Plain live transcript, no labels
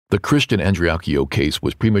The Christian Andreacchio case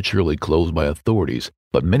was prematurely closed by authorities,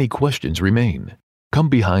 but many questions remain. Come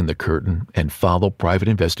behind the curtain and follow private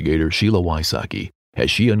investigator Sheila Wysocki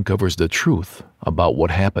as she uncovers the truth about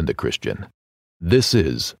what happened to Christian. This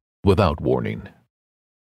is Without Warning.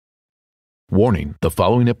 Warning: the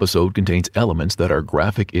following episode contains elements that are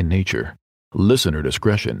graphic in nature. Listener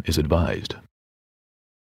discretion is advised.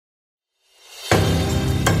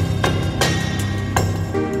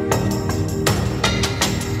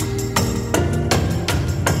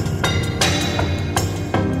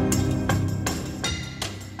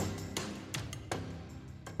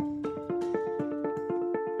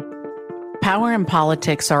 Power and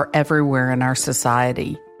politics are everywhere in our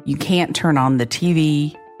society. You can't turn on the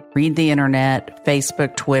TV, read the internet,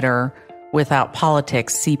 Facebook, Twitter, without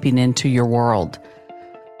politics seeping into your world.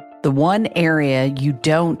 The one area you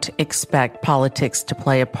don't expect politics to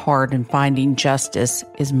play a part in finding justice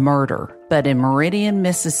is murder. But in Meridian,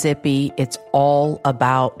 Mississippi, it's all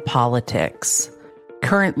about politics.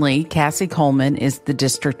 Currently, Cassie Coleman is the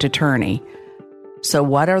district attorney. So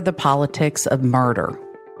what are the politics of murder?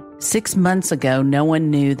 6 months ago, no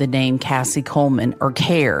one knew the name Cassie Coleman or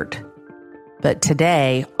cared. But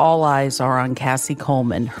today, all eyes are on Cassie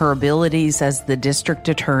Coleman, her abilities as the district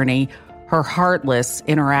attorney, her heartless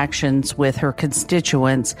interactions with her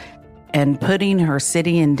constituents, and putting her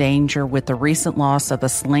city in danger with the recent loss of a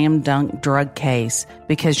slam-dunk drug case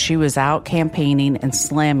because she was out campaigning and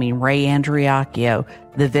slamming Ray Andreacchio,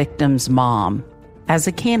 the victim's mom. As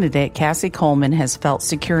a candidate, Cassie Coleman has felt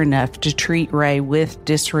secure enough to treat Ray with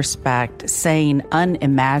disrespect, saying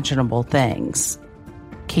unimaginable things.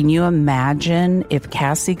 Can you imagine if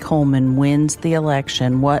Cassie Coleman wins the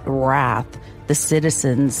election, what wrath the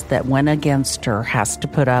citizens that went against her has to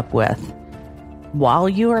put up with? While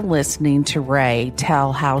you are listening to Ray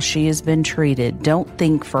tell how she has been treated, don't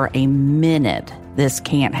think for a minute this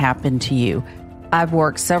can't happen to you. I've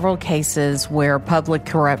worked several cases where public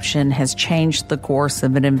corruption has changed the course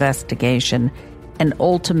of an investigation and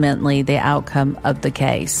ultimately the outcome of the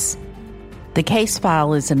case. The case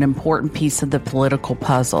file is an important piece of the political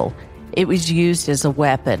puzzle. It was used as a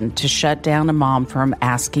weapon to shut down a mom from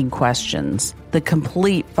asking questions. The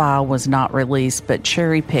complete file was not released, but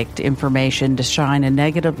cherry-picked information to shine a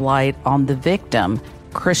negative light on the victim,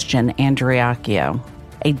 Christian Andreacchio.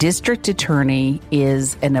 A district attorney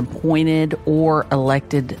is an appointed or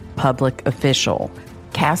elected public official.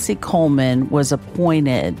 Cassie Coleman was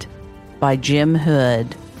appointed by Jim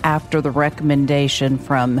Hood after the recommendation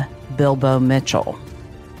from Bilbo Mitchell.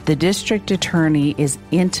 The district attorney is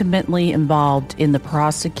intimately involved in the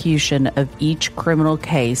prosecution of each criminal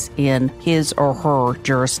case in his or her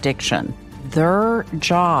jurisdiction. Their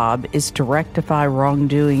job is to rectify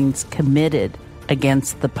wrongdoings committed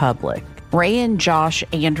against the public. Ray and Josh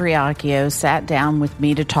Andreacchio sat down with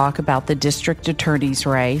me to talk about the district attorney's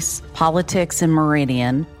race, politics in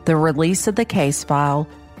Meridian, the release of the case file,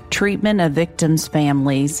 treatment of victims'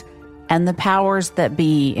 families, and the powers that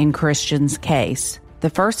be in Christian's case. The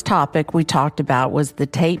first topic we talked about was the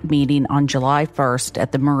tape meeting on July 1st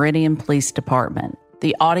at the Meridian Police Department.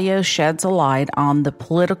 The audio sheds a light on the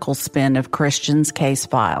political spin of Christian's case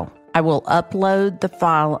file. I will upload the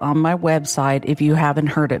file on my website if you haven't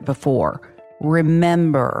heard it before.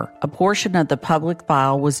 Remember, a portion of the public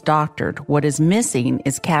file was doctored. What is missing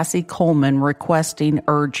is Cassie Coleman requesting,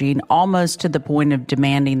 urging, almost to the point of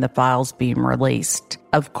demanding the files being released.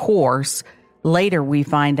 Of course, later we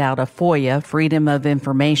find out a FOIA, Freedom of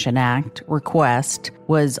Information Act, request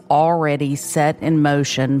was already set in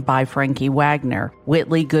motion by Frankie Wagner,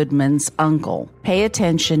 Whitley Goodman's uncle. Pay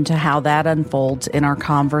attention to how that unfolds in our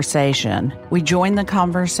conversation. We join the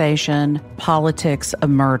conversation, Politics of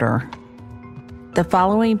Murder. The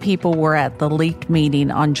following people were at the leaked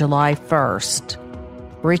meeting on July 1st.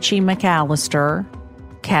 Richie McAllister,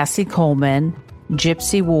 Cassie Coleman,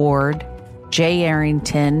 Gypsy Ward, Jay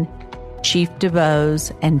Arrington, Chief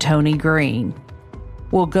DeVos, and Tony Green.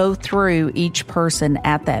 We'll go through each person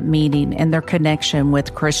at that meeting and their connection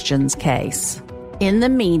with Christian's case. In the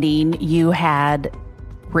meeting, you had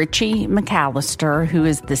Richie McAllister, who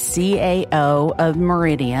is the CAO of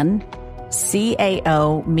Meridian.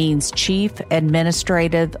 CAO means Chief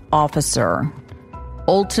Administrative Officer,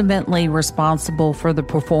 ultimately responsible for the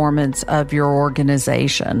performance of your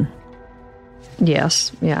organization.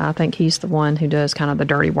 Yes. Yeah, I think he's the one who does kind of the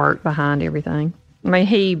dirty work behind everything. I mean,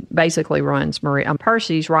 he basically runs Meridian. I'm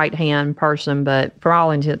Percy's right-hand person, but for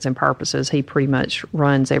all intents and purposes, he pretty much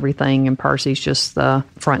runs everything, and Percy's just the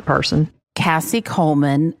front person. Cassie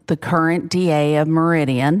Coleman, the current DA of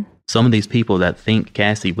Meridian. Some of these people that think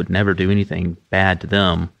Cassie would never do anything bad to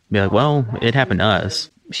them be like, well, it happened to us.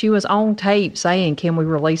 she was on tape saying, can we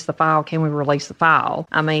release the file? Can we release the file?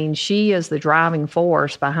 I mean, she is the driving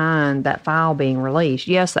force behind that file being released.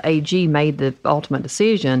 Yes, the AG made the ultimate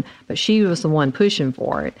decision, but she was the one pushing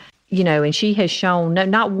for it. And she has shown,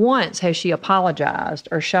 not once has she apologized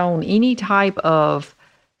or shown any type of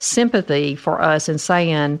sympathy for us in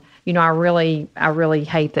saying, I really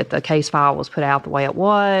hate that the case file was put out the way it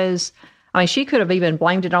was. I mean, she could have even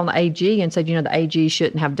blamed it on the AG and said, the AG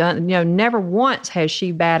shouldn't have done. Never once has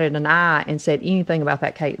she batted an eye and said anything about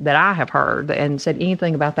that case that I have heard and said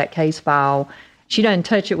anything about that case file. She doesn't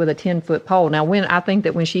touch it with a 10-foot pole. Now, I think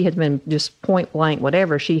that when she has been just point blank,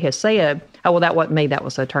 whatever she has said, oh, well, that wasn't me. That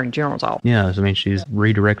was the Attorney General's office. Yeah, I mean, she's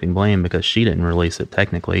redirecting blame because she didn't release it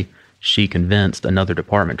technically. She convinced another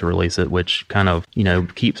department to release it, which kind of,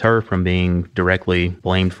 keeps her from being directly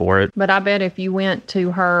blamed for it. But I bet if you went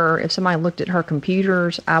to her, if somebody looked at her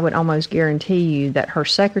computers, I would almost guarantee you that her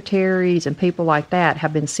secretaries and people like that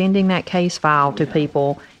have been sending that case file to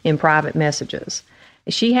people in private messages.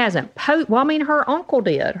 She hasn't her uncle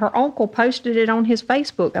did. Her uncle posted it on his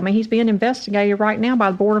Facebook. I mean, he's being investigated right now by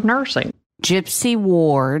the Board of Nursing. Gypsy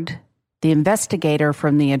Ward, the investigator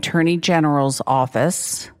from the Attorney General's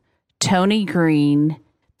office, Tony Green,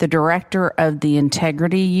 the director of the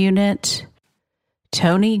Integrity Unit,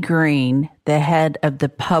 Tony Green, the head of the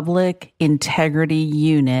Public Integrity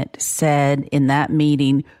Unit, said in that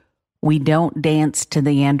meeting, "We don't dance to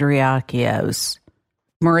the Andreacchios."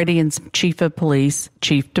 Meridian's chief of police,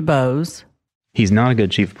 Chief DeBose. He's not a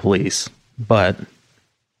good chief of police, but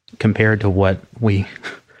compared to what we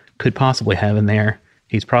could possibly have in there,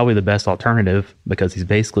 he's probably the best alternative because he's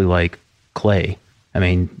basically like Clay. I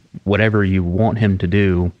mean, whatever you want him to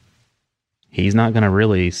do, he's not going to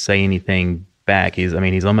really say anything back. He's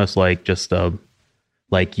almost like just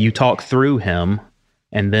like you talk through him,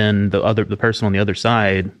 and then the person on the other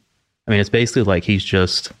side. I mean, it's basically like he's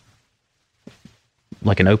just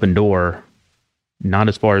like an open door, not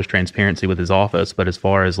as far as transparency with his office, but as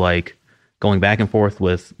far as like going back and forth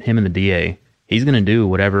with him and the DA. He's going to do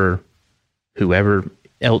whoever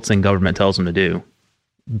else in government tells him to do.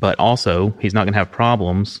 But also, he's not going to have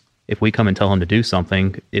problems if we come and tell him to do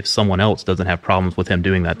something if someone else doesn't have problems with him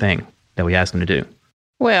doing that thing that we ask him to do.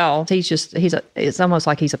 Well, it's almost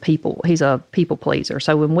like he's a people pleaser.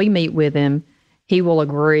 So when we meet with him, he will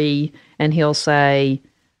agree and he'll say,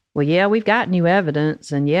 well, yeah, we've got new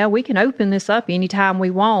evidence, and yeah, we can open this up anytime we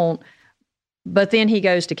want. But then he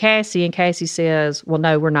goes to Cassie, and Cassie says, well,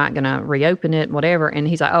 no, we're not going to reopen it, whatever. And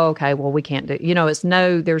he's like, oh, okay, well, we can't do,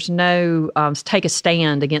 there's no take a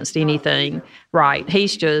stand against anything. Right.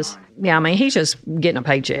 He's just getting a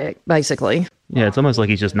paycheck, basically. Yeah, it's almost like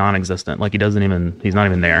he's just non-existent. Like he's not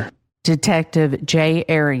even there. Detective Jay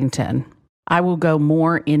Arrington. I will go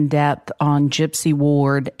more in depth on Gypsy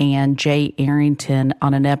Ward and Jay Arrington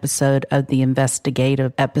on an episode of the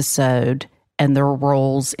investigative episode and their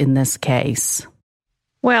roles in this case.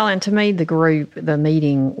 Well, and to me, the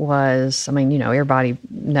meeting was, everybody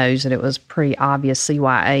knows that it was pretty obvious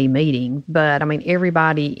CYA meeting, but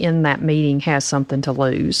everybody in that meeting has something to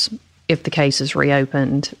lose if the case is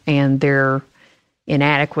reopened and their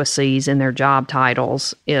inadequacies in their job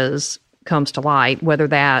titles comes to light, whether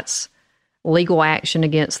that's legal action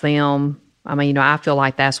against them. I feel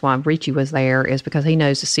like that's why Richie was there, is because he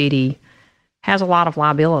knows the city has a lot of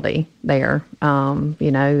liability there.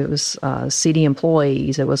 It was city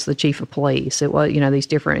employees. It was the chief of police. It was, these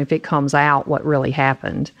different, if it comes out what really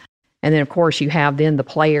happened. And then, of course, you have then the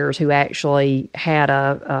players who actually had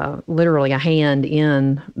literally a hand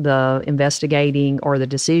in the investigating or the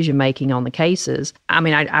decision-making on the cases.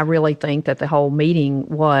 I really think that the whole meeting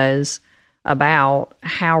was about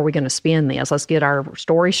how are we going to spin this. Let's get our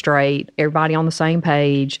story straight, everybody on the same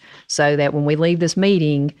page, so that when we leave this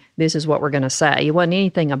meeting, this is what we're going to say. It wasn't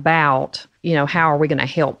anything about, how are we going to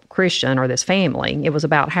help Christian or this family. It was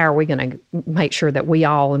about how are we going to make sure that we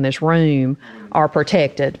all in this room are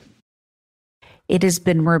protected. It has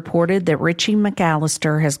been reported that Richie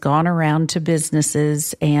McAllister has gone around to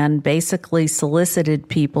businesses and basically solicited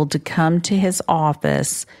people to come to his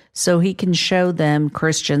office so he can show them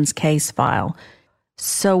Christian's case file.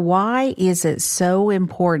 So why is it so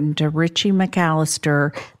important to Richie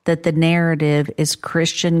McAllister that the narrative is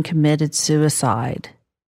Christian committed suicide?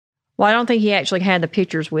 Well, I don't think he actually had the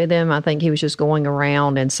pictures with him. I think he was just going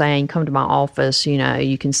around and saying, come to my office,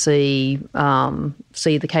 you can see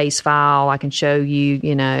the case file. I can show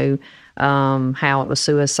you, how it was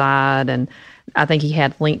suicide. And I think he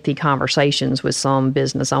had lengthy conversations with some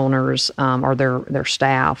business owners or their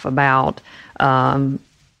staff about, how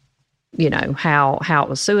it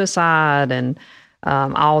was suicide and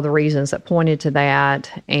all the reasons that pointed to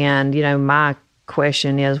that. And, my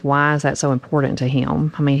question is, why is that so important to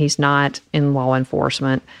him? I mean, he's not in law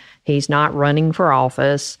enforcement. He's not running for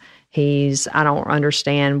office. I don't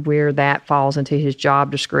understand where that falls into his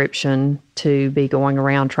job description to be going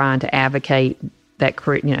around trying to advocate that,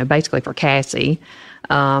 basically for Cassie,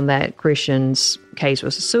 that Christian's case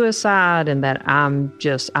was a suicide and that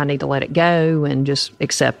I need to let it go and just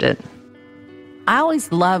accept it. I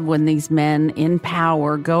always love when these men in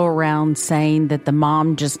power go around saying that the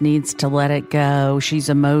mom just needs to let it go. She's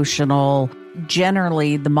emotional.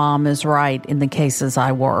 Generally, the mom is right in the cases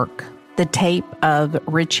I work. The tape of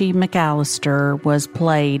Richie McAllister was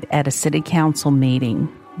played at a city council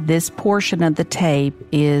meeting. This portion of the tape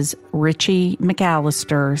is Richie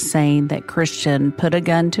McAllister saying that Christian put a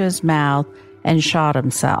gun to his mouth and shot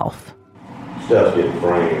himself. Stuff's getting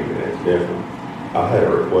framed and it's different. I had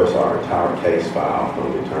a request our entire case file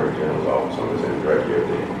from the Attorney General's office on this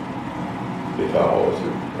indirectly because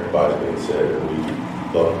everybody's been said that we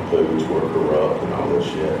thought the foods were corrupt and all this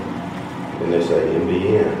shit. And they say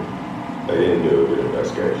MBN. They didn't do a good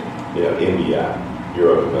investigation. MBI,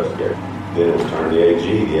 Bureau of Investigation. Then it was turned to the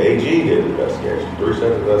AG. The AG did an investigation, 3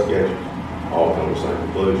 separate investigations, all come to the same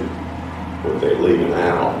conclusion. What they're leaving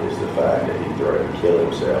out is the fact that he threatened to kill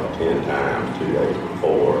himself 10 times 2 days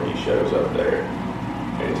before he shows up there.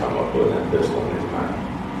 And he's talking about putting that pistol in his mouth.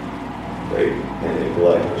 They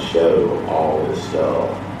neglect to show all this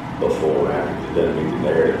stuff before and after. It doesn't meet the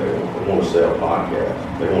narrative they want to sell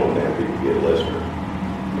podcasts. They want damn people to get listeners.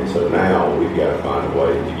 And so now we've got to find a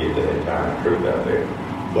way to get the entire truth out there.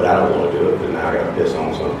 But I don't want to do it because now I got to piss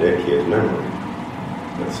on some dead kid's memory.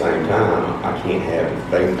 At the same time, I can't have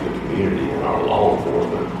the faith of the community and our law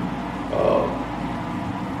enforcement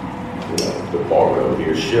department over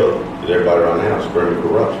here shook that everybody right now is screaming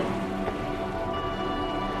corruption.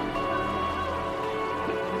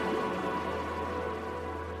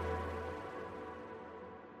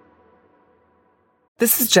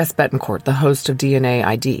 This is Jess Betancourt, the host of DNA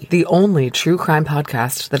ID, the only true crime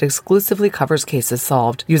podcast that exclusively covers cases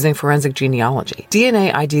solved using forensic genealogy.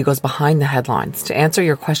 DNA ID goes behind the headlines to answer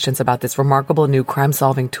your questions about this remarkable new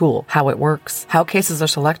crime-solving tool, how it works, how cases are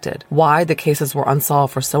selected, why the cases were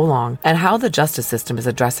unsolved for so long, and how the justice system is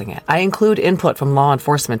addressing it. I include input from law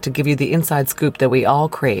enforcement to give you the inside scoop that we all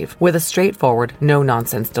crave with a straightforward,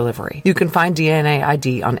 no-nonsense delivery. You can find DNA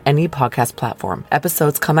ID on any podcast platform.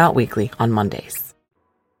 Episodes come out weekly on Mondays.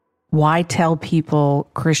 Why tell people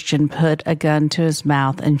Christian put a gun to his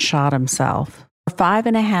mouth and shot himself? For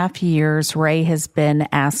 5.5 years, Ray has been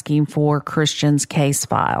asking for Christian's case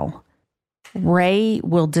file. Ray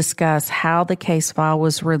will discuss how the case file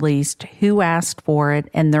was released, who asked for it,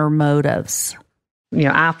 and their motives.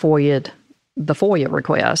 I FOIA'd the FOIA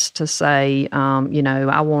request to say,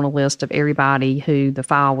 I want a list of everybody who the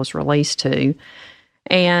file was released to.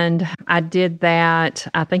 And I did that,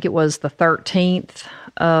 I think it was the 13th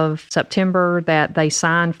of September that they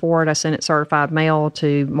signed for it. I sent it certified mail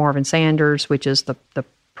to Marvin Sanders, which is the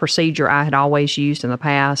procedure I had always used in the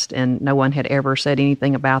past, and no one had ever said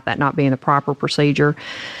anything about that not being the proper procedure.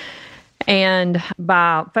 And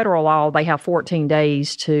by federal law, they have 14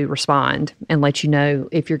 days to respond and let you know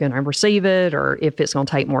if you're going to receive it or if it's going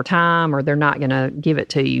to take more time or they're not going to give it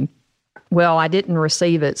to you. Well, I didn't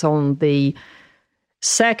receive it. So on the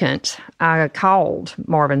 2nd, I called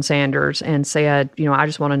Marvin Sanders and said, I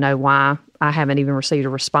just want to know why I haven't even received a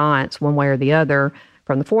response one way or the other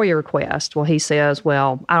from the FOIA request. Well, he says,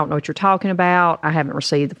 I don't know what you're talking about. I haven't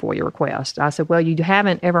received the FOIA request. I said, you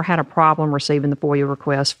haven't ever had a problem receiving the FOIA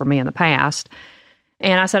request from me in the past.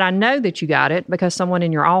 And I said, I know that you got it because someone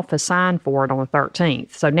in your office signed for it on the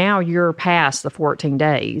 13th. So now you're past the 14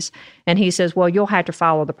 days. And he says, you'll have to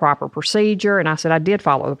follow the proper procedure. And I said, I did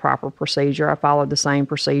follow the proper procedure. I followed the same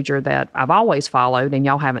procedure that I've always followed, and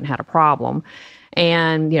y'all haven't had a problem.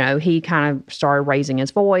 And, he kind of started raising his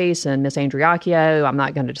voice, and Miss Andriacchio, I'm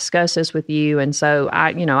not going to discuss this with you. And so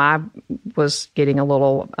I was getting a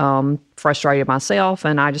little frustrated myself.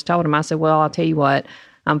 And I just told him, I said, I'll tell you what,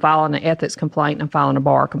 I'm filing an ethics complaint and I'm filing a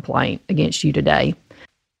bar complaint against you today.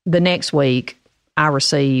 The next week, I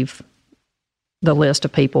receive the list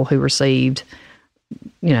of people who received,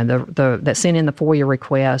 that sent in the FOIA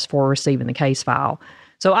request for receiving the case file.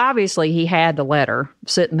 So obviously he had the letter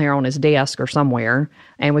sitting there on his desk or somewhere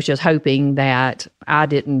and was just hoping that I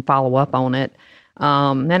didn't follow up on it.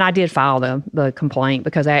 And I did file the complaint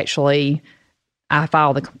because actually I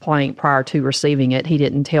filed the complaint prior to receiving it. He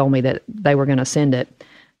didn't tell me that they were going to send it.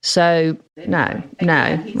 So, no,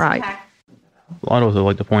 right. A lot of us would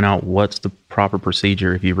like to point out what's the proper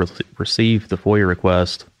procedure. If you receive the FOIA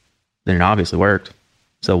request, then it obviously worked.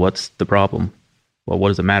 So what's the problem? Well, what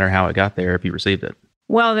does it matter how it got there if you received it?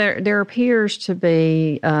 Well, there appears to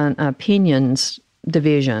be an opinions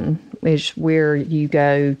division, is where you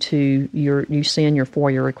go to you send your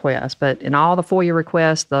FOIA request. But in all the FOIA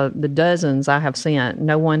requests, the dozens I have sent,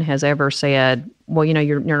 no one has ever said, well,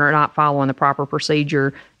 you're not following the proper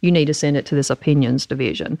procedure. You need to send it to this opinions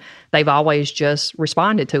division. They've always just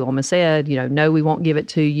responded to them and said, no, we won't give it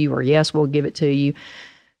to you, or yes, we'll give it to you.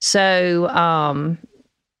 So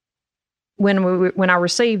when I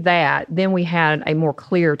received that, then we had a more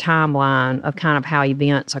clear timeline of kind of how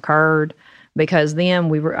events occurred, because then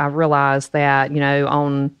I realized that,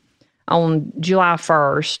 on July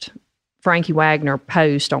 1st, Frankie Wagner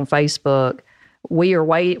post on Facebook, we are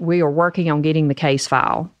working on getting the case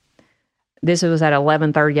file. This was at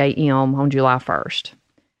 11:30 a.m. on July 1st.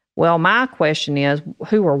 Well, my question is,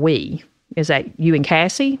 who are we? Is that you and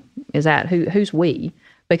Cassie? Is that who's we?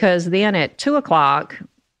 Because then at 2:00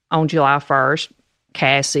 on July 1st,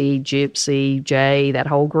 Cassie, Gypsy, Jay, that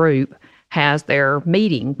whole group has their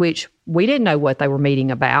meeting, which we didn't know what they were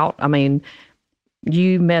meeting about. I mean,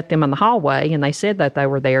 you met them in the hallway and they said that they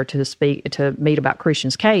were there to meet about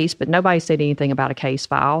Christian's case, but nobody said anything about a case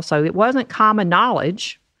file. So it wasn't common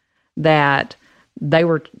knowledge that they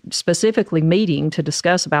were specifically meeting to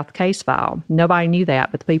discuss about the case file. Nobody knew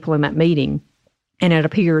that but the people in that meeting. And it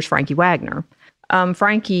appears Frankie Wagner.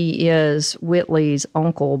 Frankie is Whitley's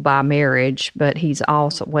uncle by marriage, but he's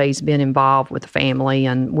always been involved with the family,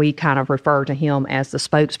 and we kind of refer to him as the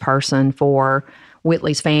spokesperson for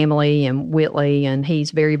Whitley's family and Whitley, and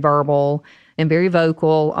he's very verbal and very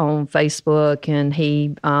vocal on Facebook, and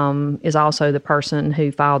he is also the person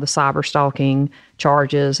who filed the cyber stalking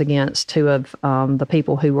charges against two of the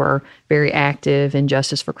people who were very active in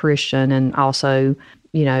Justice for Christian, and also,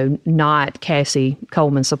 not Cassie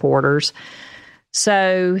Coleman supporters.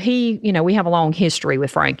 So we have a long history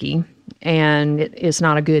with Frankie, and it's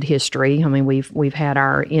not a good history. I mean, we've had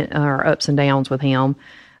our ups and downs with him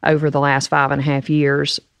over the last 5.5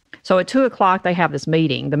 years. So at 2:00, they have this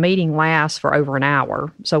meeting. The meeting lasts for over an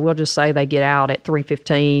hour. So we'll just say they get out at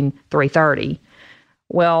 3:15, 3:30.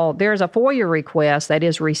 Well, there's a FOIA request that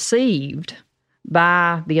is received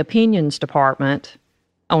by the opinions department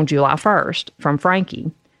on July 1st from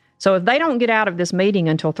Frankie. So if they don't get out of this meeting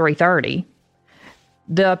until 3:30,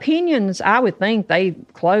 the opinions, I would think they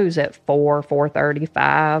close at 4:30,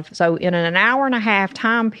 5. So in an hour and a half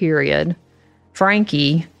time period,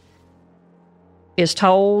 Frankie is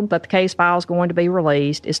told that the case file is going to be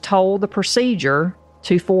released, is told the procedure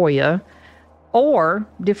to FOIA, or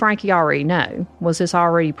did Frankie already know? Was this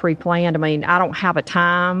already pre-planned? I mean, I don't have a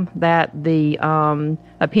time that the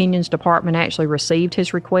opinions department actually received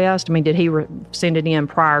his request. I mean, did he send it in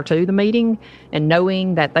prior to the meeting and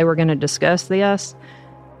knowing that they were going to discuss this?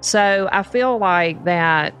 So I feel like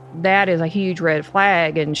that is a huge red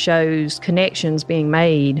flag and shows connections being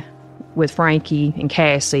made with Frankie and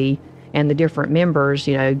Cassie and the different members,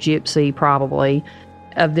 Gypsy probably,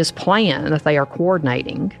 of this plan that they are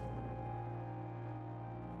coordinating.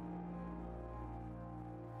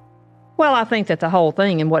 Well, I think that the whole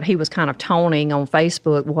thing and what he was kind of toning on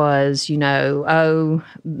Facebook was, Ray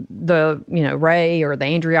or the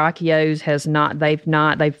Andriacchios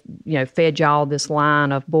they've fed y'all this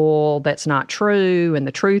line of bull that's not true, and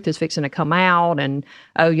the truth is fixing to come out, and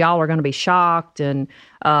y'all are going to be shocked, and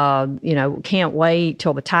can't wait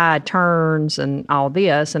till the tide turns and all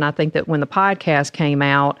this. And I think that when the podcast came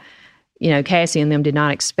out, Cassie and them did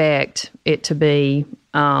not expect it to be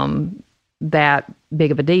that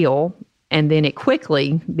big of a deal. And then it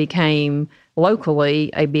quickly became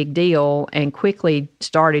locally a big deal and quickly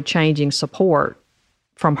started changing support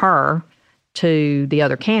from her to the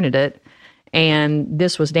other candidate. And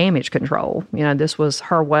this was damage control. This was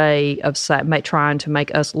her way of trying to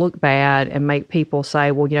make us look bad and make people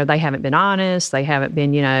say, well, they haven't been honest. They haven't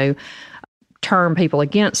been, turn people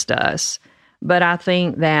against us. But I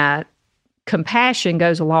think that compassion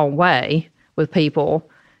goes a long way with people.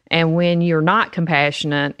 And when you're not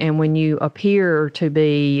compassionate and when you appear to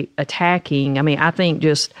be attacking, I think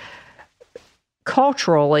just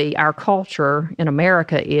culturally, our culture in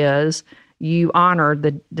America is you honor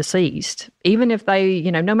the deceased. Even if they,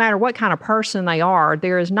 no matter what kind of person they are,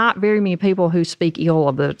 there is not very many people who speak ill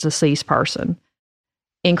of the deceased person.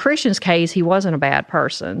 In Christian's case, he wasn't a bad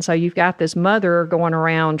person. So you've got this mother going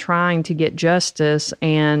around trying to get justice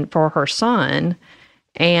and for her son,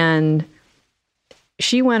 and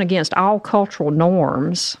she went against all cultural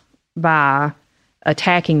norms by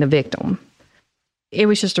attacking the victim. It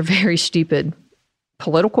was just a very stupid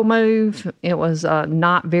political move. It was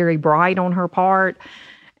not very bright on her part.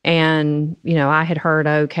 And, I had heard,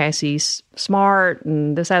 oh, Cassie's smart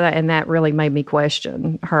and this, that, and that really made me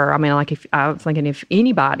question her. I mean, like, if I was thinking if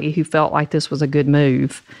anybody who felt like this was a good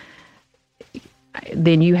move,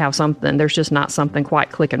 then you have something. There's just not something quite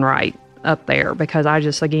clicking right up there, because I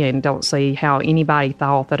just, again, don't see how anybody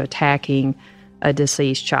thought that attacking a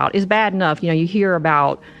deceased child is bad enough. You hear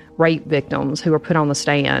about rape victims who are put on the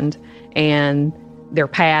stand and their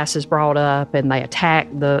past is brought up and they attack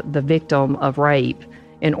the victim of rape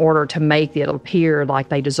in order to make it appear like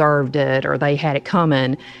they deserved it or they had it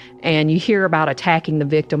coming. And you hear about attacking the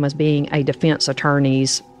victim as being a defense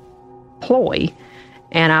attorney's ploy.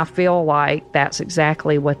 And I feel like that's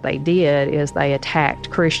exactly what they did, is they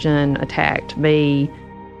attacked Christian, attacked me.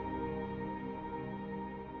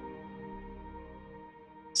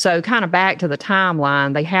 So kind of back to the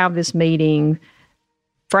timeline, they have this meeting.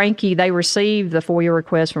 Frankie, they received the FOIA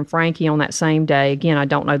request from Frankie on that same day. Again, I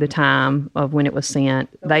don't know the time of when it was sent.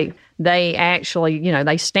 They actually,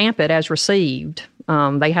 they stamp it as received.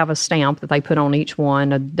 They have a stamp that they put on each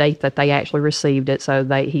one, a date that they actually received it. So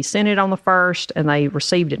he sent it on the 1st and they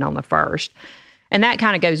received it on the 1st. And that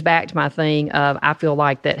kind of goes back to my thing of, I feel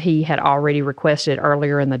like that he had already requested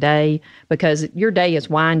earlier in the day, because your day is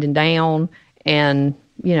winding down, and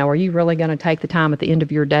are you really going to take the time at the end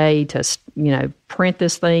of your day to, print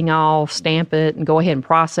this thing off, stamp it, and go ahead and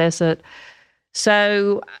process it?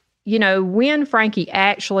 So, when Frankie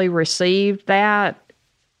actually received that,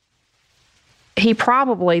 they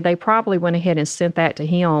probably went ahead and sent that to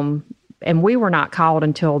him, and we were not called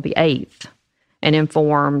until the 8th and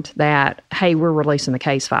informed that, hey, we're releasing the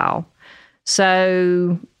case file.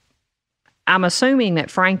 So I'm assuming that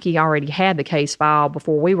Frankie already had the case file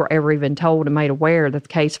before we were ever even told and made aware that the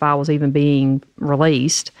case file was even being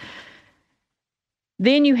released.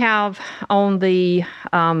 Then you have on the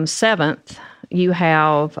 7th, you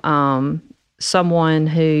have someone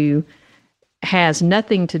who has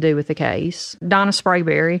nothing to do with the case, Donna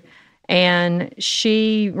Sprayberry, and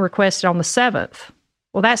she requested on the 7th.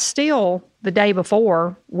 Well, that's still the day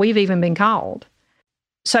before we've even been called.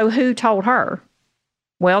 So who told her?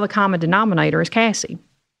 Well, the common denominator is Cassie.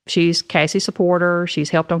 She's Cassie's supporter. She's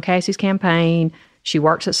helped on Cassie's campaign. She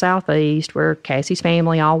works at Southeast, where Cassie's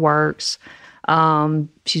family all works.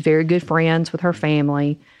 She's very good friends with her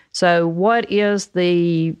family. So what is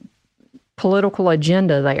the political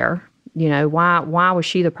agenda there? Why was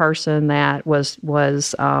she the person that was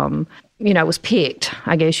picked,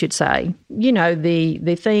 I guess you'd say.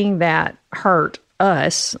 The thing that hurt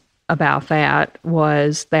us about that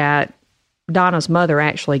was that Donna's mother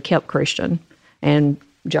actually kept Christian and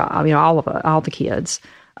all the kids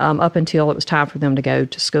up until it was time for them to go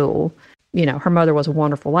to school. Her mother was a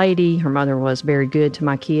wonderful lady. Her mother was very good to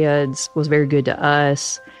my kids, was very good to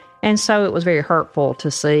us. And so it was very hurtful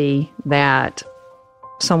to see that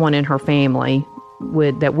someone in her family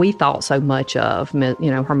that we thought so much of,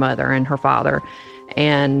 her mother and her father,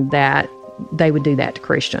 and that they would do that to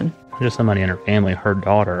Christian. Just somebody in her family, her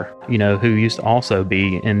daughter, who used to also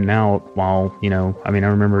be in and out while, I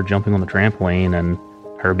remember jumping on the trampoline and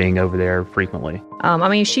her being over there frequently.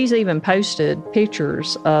 She's even posted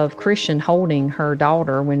pictures of Christian holding her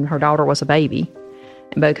daughter when her daughter was a baby,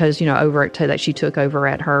 because, that she took over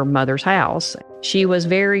at her mother's house. She was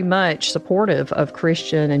very much supportive of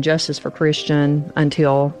Christian and justice for Christian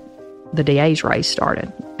until the DA's race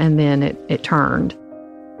started, and then it turned.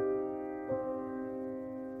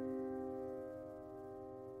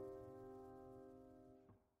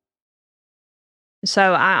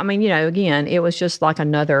 So, again, it was just like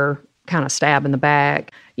another kind of stab in the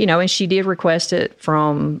back, and she did request it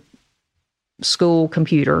from school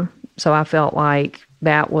computer. So I felt like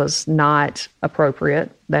that was not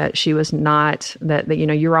appropriate, that she was not, that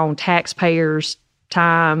you're on taxpayers'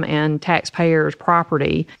 time and taxpayers'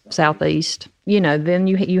 property, Southeast. Then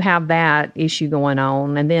you have that issue going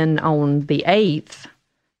on. And then on the 8th,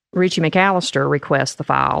 Richie McAllister requests the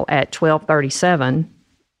file at 12:37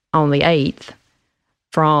 on the 8th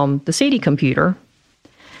from the city computer.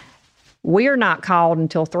 We're not called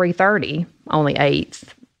until 3:30 on the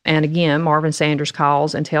 8th. And again, Marvin Sanders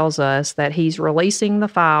calls and tells us that he's releasing the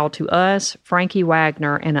file to us, Frankie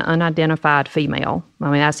Wagner, and an unidentified female.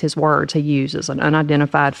 That's his words he uses, an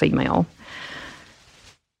unidentified female.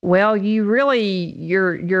 Well,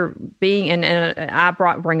 you're being, and I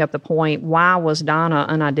bring up the point, why was Donna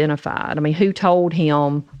unidentified? Who told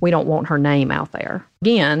him we don't want her name out there?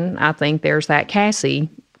 Again, I think there's that Cassie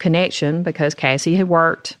connection, because Cassie had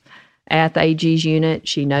worked at the AG's unit.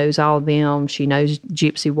 She knows all of them. She knows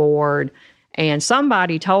Gypsy Ward. And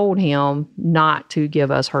somebody told him not to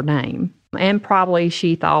give us her name. And probably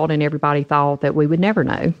she thought, and everybody thought, that we would never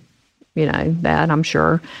know that I'm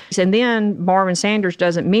sure. And then Marvin Sanders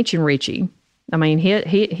doesn't mention Richie. I mean,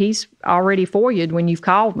 he's already FOIA'd when you've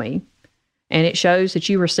called me, and it shows that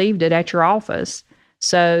you received it at your office.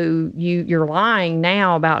 So you're lying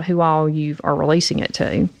now about who all you are releasing it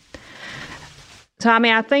to. So, I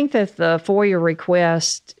mean, I think that the FOIA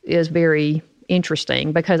request is very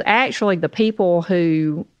interesting because actually the people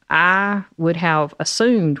who I would have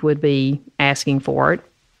assumed would be asking for it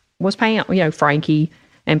was Pam, Frankie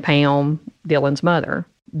and Pam, Dylan's mother.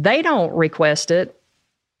 They don't request it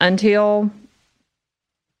until,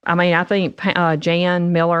 I think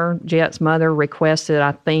Jan Miller, Jet's mother, requested,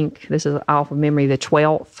 I think, this is off of memory, the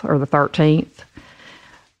 12th or the 13th,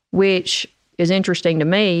 which is interesting to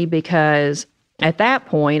me because at that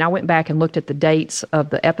point, I went back and looked at the dates of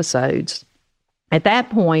the episodes. At that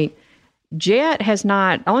point, Jet has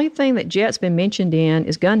not, the only thing that Jet's been mentioned in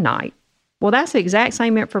is gun night. Well, that's the exact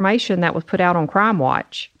same information that was put out on Crime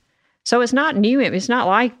Watch. So it's not new. It's not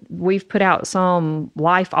like we've put out some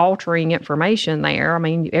life-altering information there. I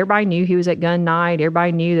mean, everybody knew he was at gun night.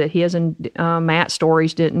 Everybody knew that his and Matt's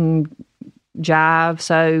stories didn't jive.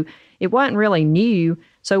 So it wasn't really new.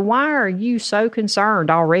 So why are you so concerned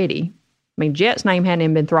already? I mean, Jet's name hadn't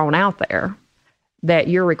even been thrown out there that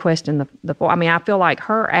you're requesting the I mean, I feel like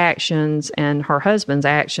her actions and her husband's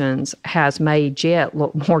actions has made Jet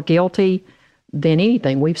look more guilty than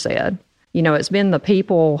anything we've said. It's been the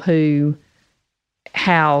people who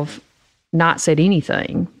have not said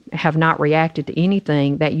anything, have not reacted to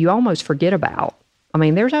anything that you almost forget about. I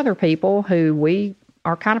mean, there's other people who we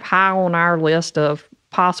are kind of high on our list of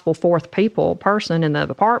possible fourth person in the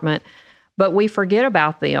department, but we forget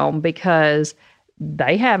about them because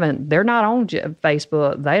they're not on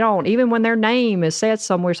Facebook. They don't, even when their name is said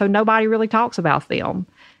somewhere, so nobody really talks about them.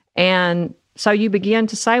 And so you begin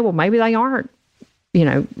to say, well, maybe they aren't,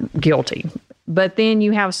 guilty. But then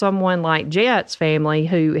you have someone like Jet's family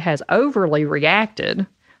who has overly reacted,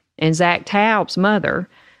 and Zach Taub's mother,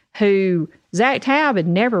 who Zach Taub had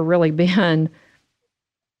never really been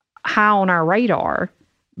high on our radar,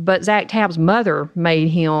 but Zach Taub's mother made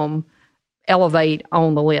him elevate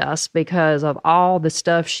on the list because of all the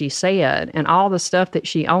stuff she said and all the stuff that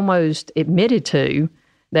she almost admitted to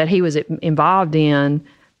that he was involved in.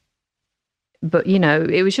 But,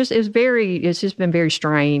 it's just been very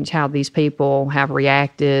strange how these people have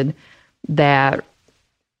reacted that,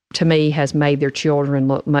 to me, has made their children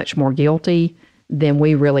look much more guilty than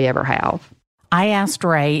we really ever have. I asked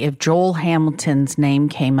Ray if Joel Hamilton's name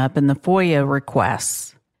came up in the FOIA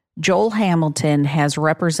requests. Joel Hamilton has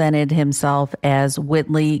represented himself as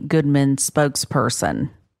Whitley Goodman's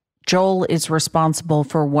spokesperson. Joel is responsible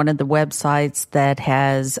for one of the websites that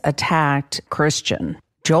has attacked Christian.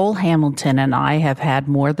 Joel Hamilton and I have had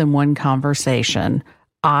more than one conversation.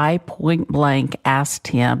 I point blank asked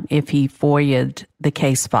him if he FOIA'd the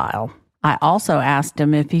case file. I also asked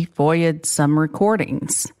him if he FOIA'd some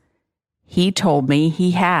recordings. He told me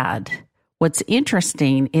he had. What's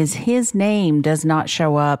interesting is his name does not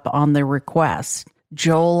show up on the request.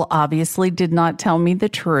 Joel obviously did not tell me the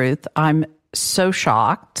truth. I'm so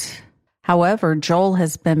shocked. However, Joel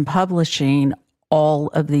has been publishing all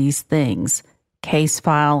of these things, case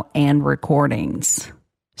file and recordings.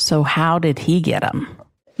 So how did he get them?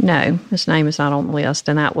 No, his name is not on the list.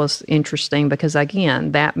 And that was interesting because,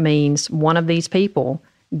 again, that means one of these people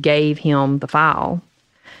gave him the file.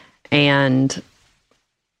 And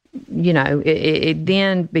it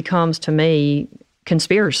then becomes, to me,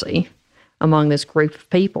 conspiracy among this group of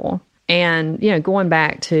people. And, going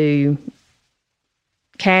back to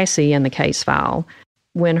Cassie and the case file,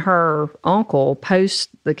 when her uncle posts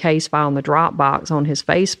the case file in the Dropbox on his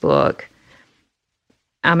Facebook,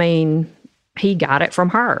 I mean, he got it from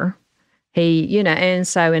her.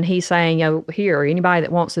 And he's saying, here, anybody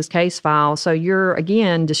that wants this case file. So you're,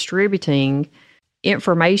 again, distributing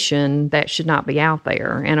information that should not be out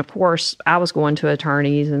there. And of course, I was going to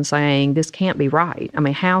attorneys and saying, this can't be right. I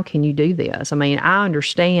mean, how can you do this? I mean, I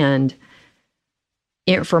understand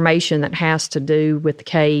information that has to do with the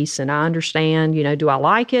case, and I understand, do I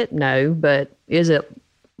like it? No, but is it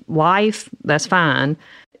life? That's fine.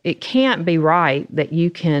 It can't be right that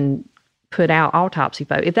you can put out autopsy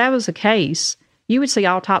photos. If that was the case, you would see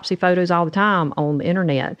autopsy photos all the time on the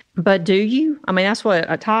internet. But do you? I mean, that's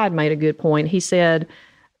what Todd made a good point. He said,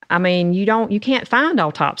 I mean, you can't find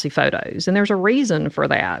autopsy photos, and there's a reason for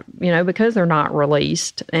that, because they're not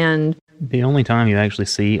released. And the only time you actually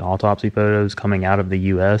see autopsy photos coming out of the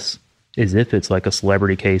U.S. is if it's like a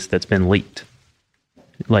celebrity case that's been leaked.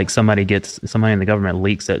 Like somebody in the government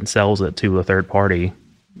leaks it and sells it to a third party,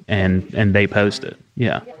 and they post it.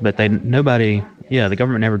 Yeah, but the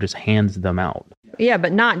government never just hands them out. Yeah,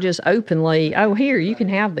 but not just openly, oh, here, you can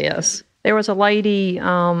have this. There was a lady,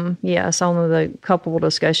 yes, on the couple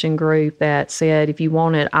discussion group that said, if you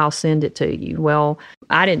want it, I'll send it to you. Well,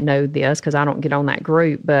 I didn't know this because I don't get on that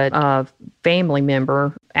group, but a family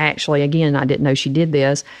member, actually, again, I didn't know she did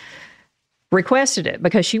this, requested it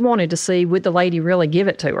because she wanted to see, would the lady really give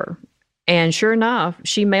it to her? And sure enough,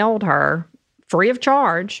 she mailed her, free of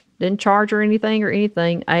charge, didn't charge her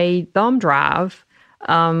anything, a thumb drive,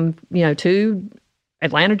 to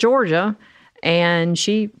Atlanta, Georgia, and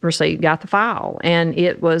she got the file. And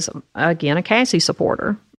it was, again, a Cassie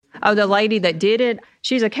supporter. Oh, the lady that did it,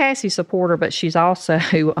 she's a Cassie supporter, but she's also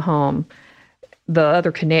the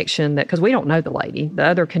other connection because we don't know the lady. The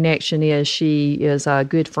other connection is she is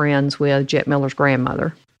good friends with Jet Miller's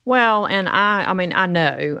grandmother. Well, and I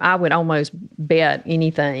know, I would almost bet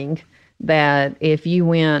anything that if you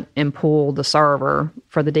went and pulled the server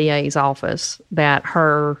for the DA's office, that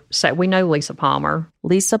we know Lisa Palmer.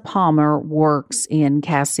 Lisa Palmer works in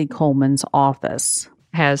Cassie Coleman's office.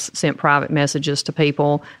 Has sent private messages to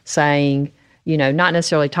people saying, not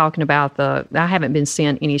necessarily talking about I haven't been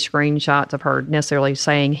sent any screenshots of her necessarily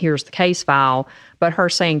saying, here's the case file, but her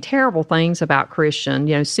saying terrible things about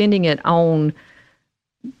Christian, sending it on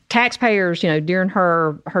taxpayers, during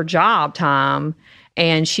her job time.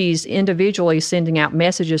 And she's individually sending out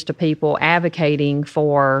messages to people advocating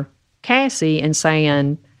for Cassie and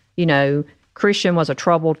saying, Christian was a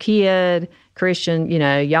troubled kid. Christian,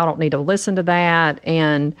 y'all don't need to listen to that.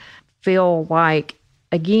 And feel like,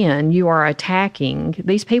 again, you are attacking.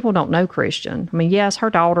 These people don't know Christian. I mean, yes, her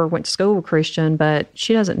daughter went to school with Christian, but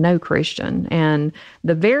she doesn't know Christian. And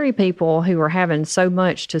the very people who are having so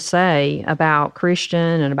much to say about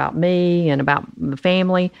Christian and about me and about the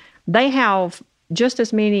family, they have just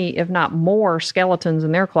as many, if not more, skeletons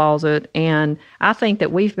in their closet. And I think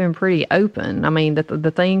that we've been pretty open. I mean,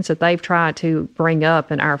 the things that they've tried to bring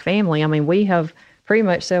up in our family, we have pretty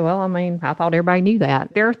much said, well, I thought everybody knew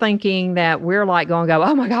that. They're thinking that we're like going to go,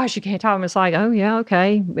 oh my gosh, you can't talk. And it's like, oh yeah,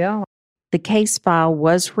 okay, yeah. The case file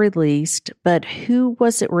was released, but who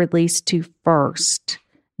was it released to first?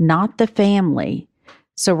 Not the family.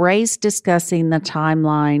 So Ray's discussing the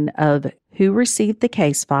timeline of who received the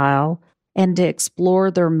case file and to explore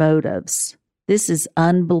their motives. This is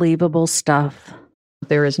unbelievable stuff.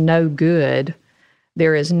 There is no good.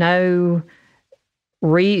 There is no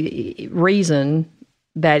reason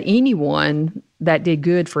that anyone that did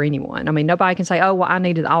good for anyone. Nobody can say, oh, well, I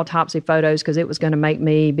needed autopsy photos because it was going to make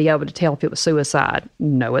me be able to tell if it was suicide.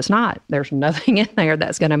 No, it's not. There's nothing in there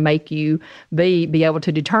that's going to make you be able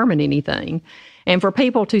to determine anything. And for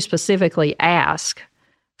people to specifically ask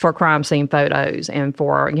for crime scene photos and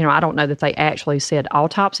for, I don't know that they actually said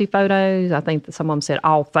autopsy photos. I think that some of them said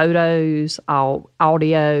all photos, all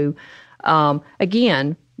audio.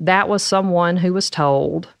 Again, that was someone who was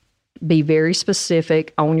told, be very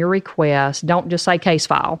specific on your request. Don't just say case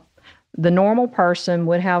file. The normal person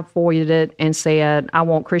would have FOIA'd it and said, I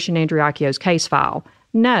want Christian Andriacchio's case file.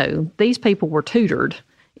 No, these people were tutored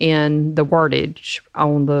in the wordage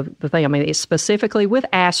on the thing. It's specifically with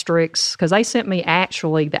asterisks because they sent me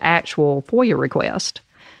actually the actual FOIA request.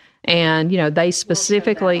 And, they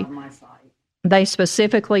specifically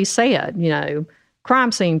said,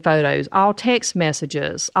 crime scene photos, all text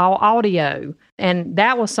messages, all audio. And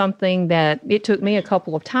that was something that it took me a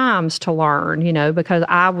couple of times to learn, because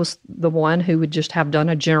I was the one who would just have done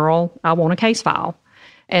a general, I want a case file.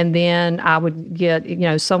 And then I would get,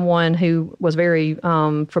 someone who was very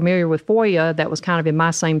familiar with FOIA that was kind of in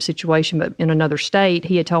my same situation, but in another state.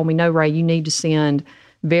 He had told me, no, Ray, you need to send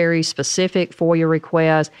very specific FOIA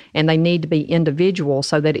requests, and they need to be individual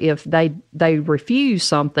so that if they refuse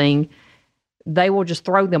something, they will just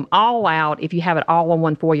throw them all out if you have it all on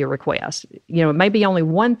one FOIA request. It may be only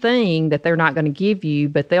one thing that they're not going to give you,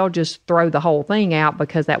 but they'll just throw the whole thing out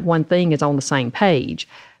because that one thing is on the same page.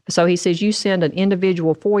 So he says you send an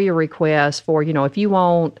individual FOIA request for, if you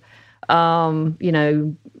want, a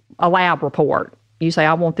lab report. You say,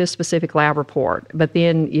 I want this specific lab report. But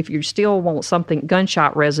then if you still want something,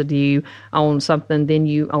 gunshot residue on something, then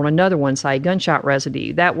you, on another one, say gunshot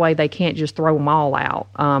residue. That way they can't just throw them all out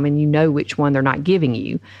and you know which one they're not giving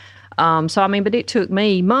you. But it took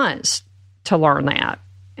me months to learn that.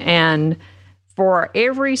 And for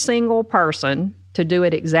every single person to do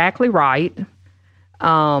it exactly right,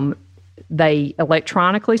 they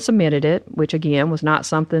electronically submitted it, which again was not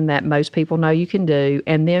something that most people know you can do.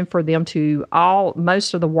 And then for them to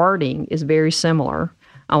most of the wording is very similar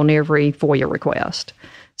on every FOIA request.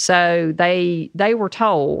 So they were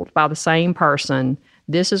told by the same person,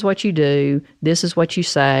 this is what you do, this is what you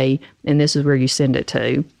say, and this is where you send it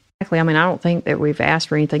to. I don't think that we've asked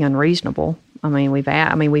for anything unreasonable. I mean,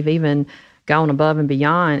 we've even gone above and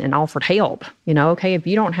beyond and offered help. Okay, if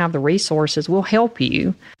you don't have the resources, we'll help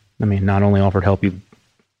you. I mean, not only offered help,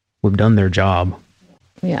 we've done their job.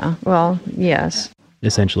 Yeah, well, yes.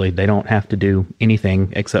 Essentially, they don't have to do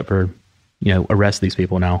anything except for, arrest these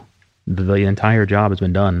people now. The entire job has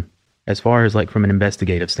been done. As far as from an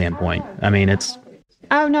investigative standpoint, I mean, it's...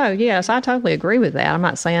 Oh, no, yes, I totally agree with that. I'm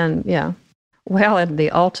not saying, yeah. Well, and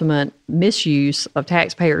the ultimate misuse of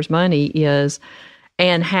taxpayers' money is,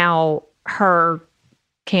 and how her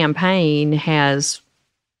campaign has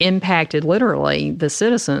impacted literally the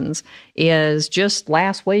citizens, is just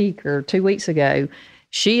last week or 2 weeks ago,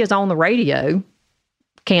 she is on the radio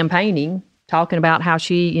campaigning, talking about how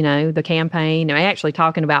she, the campaign, and actually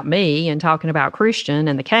talking about me and talking about Christian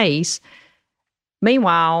and the case.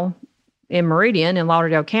 Meanwhile, in Meridian, in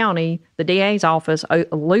Lauderdale County, the DA's office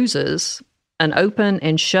loses an open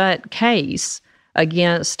and shut case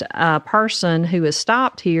against a person who is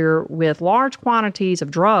stopped here with large quantities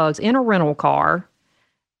of drugs in a rental car,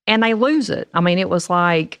 and they lose it. I mean, it was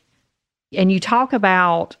like, and you talk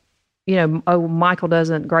about,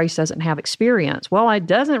 Grace doesn't have experience. Well, it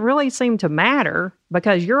doesn't really seem to matter,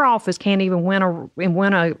 because your office can't even win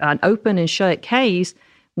an open and shut case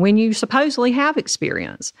when you supposedly have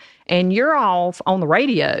experience. And you're off on the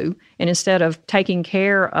radio, and instead of taking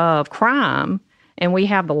care of crime, and we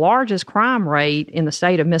have the largest crime rate in the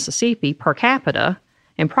state of Mississippi per capita,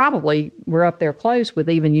 and probably we're up there close with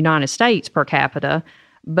even United States per capita,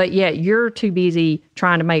 but yet you're too busy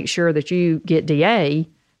trying to make sure that you get DA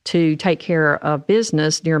to take care of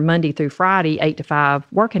business during Monday through Friday, 8 to 5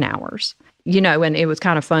 working hours. And it was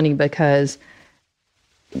kind of funny because,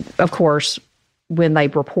 of course, when they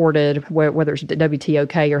reported, whether it's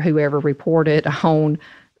WTOK or whoever reported on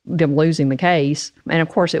them losing the case, and of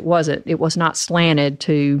course it was not slanted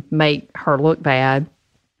to make her look bad.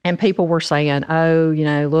 And people were saying, oh,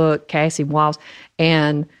 look, Cassie Wiles.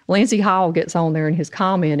 And Lindsey Hall gets on there, and his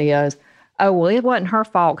comment is, oh, well, it wasn't her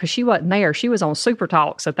fault because she wasn't there. She was on Super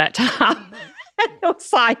Talks at that time. It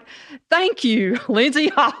was like, thank you, Lindsey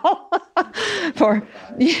Hall.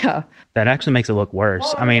 Yeah. That actually makes it look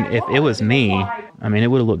worse. I mean, if it was me, I mean, it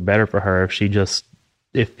would have looked better for her if she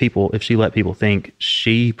let people think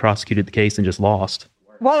she prosecuted the case and just lost.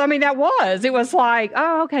 Well, I mean, it was like,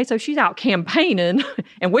 oh, okay, so she's out campaigning,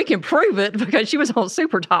 and we can prove it because she was on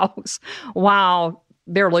Super Talks while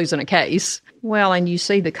they're losing a case. Well, and you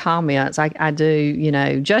see the comments. I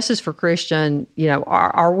do, Justice for Christian,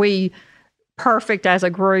 are we perfect as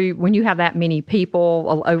a group? When you have that many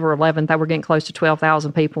people, over 11,000, we're getting close to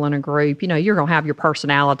 12,000 people in a group, you're going to have your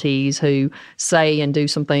personalities who say and do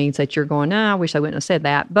some things that you're going, no, I wish I wouldn't have said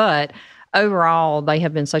that. But overall, they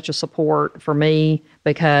have been such a support for me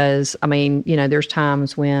because, I mean, there's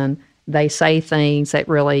times when they say things that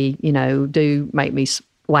really, do make me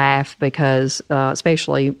laugh because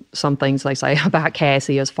especially some things they say about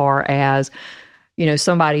Cassie as far as,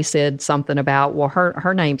 somebody said something about, well,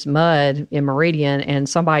 her name's Mud in Meridian, and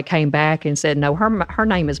somebody came back and said, no, her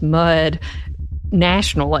name is Mud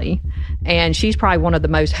nationally, and she's probably one of the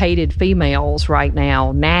most hated females right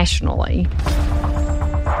now nationally.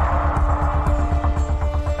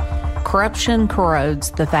 Corruption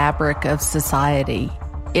corrodes the fabric of society.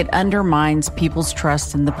 It undermines people's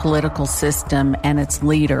trust in the political system and its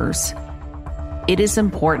leaders. It is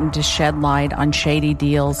important to shed light on shady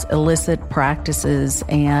deals, illicit practices,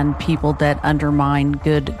 and people that undermine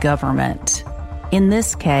good government. In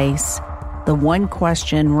this case, the one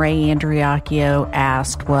question Ray Andriacchio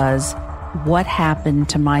asked was, what happened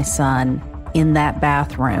to my son in that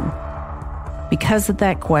bathroom? Because of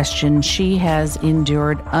that question, she has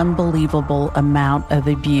endured unbelievable amount of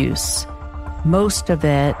abuse, most of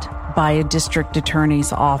it by a district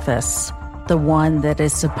attorney's office, the one that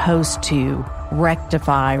is supposed to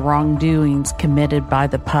rectify wrongdoings committed by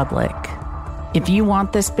the public. If you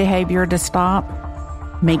want this behavior to stop,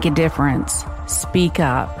 make a difference. Speak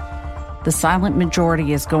up. The silent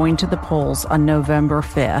majority is going to the polls on November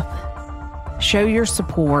 5th. Show your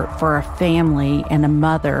support for a family and a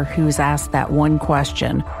mother who's asked that one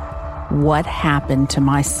question, what happened to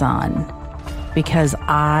my son? Because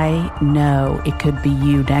I know it could be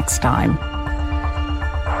you next time.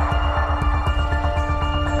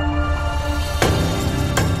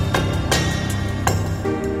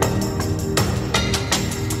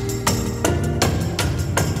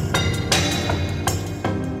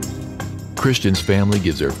 Christian's family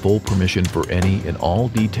gives their full permission for any and all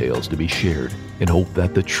details to be shared in hope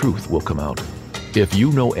that the truth will come out. If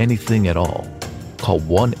you know anything at all, call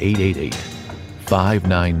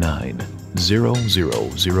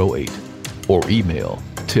 1-888-599-0008 or email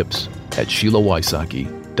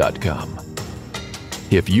tips@SheilaWysocki.com.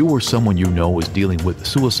 If you or someone you know is dealing with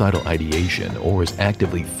suicidal ideation or is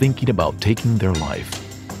actively thinking about taking their life,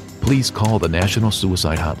 please call the National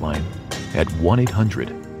Suicide Hotline at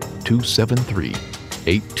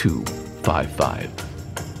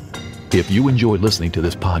 1-800-273-8255. If you enjoy listening to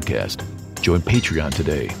this podcast, join Patreon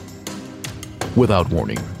today. Without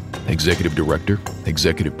Warning, Executive Director,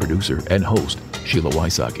 Executive Producer, and Host Sheila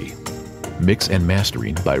Wysocki. Mix and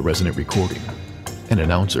mastering by Resonant Recording. And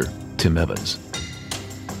announcer Tim Evans.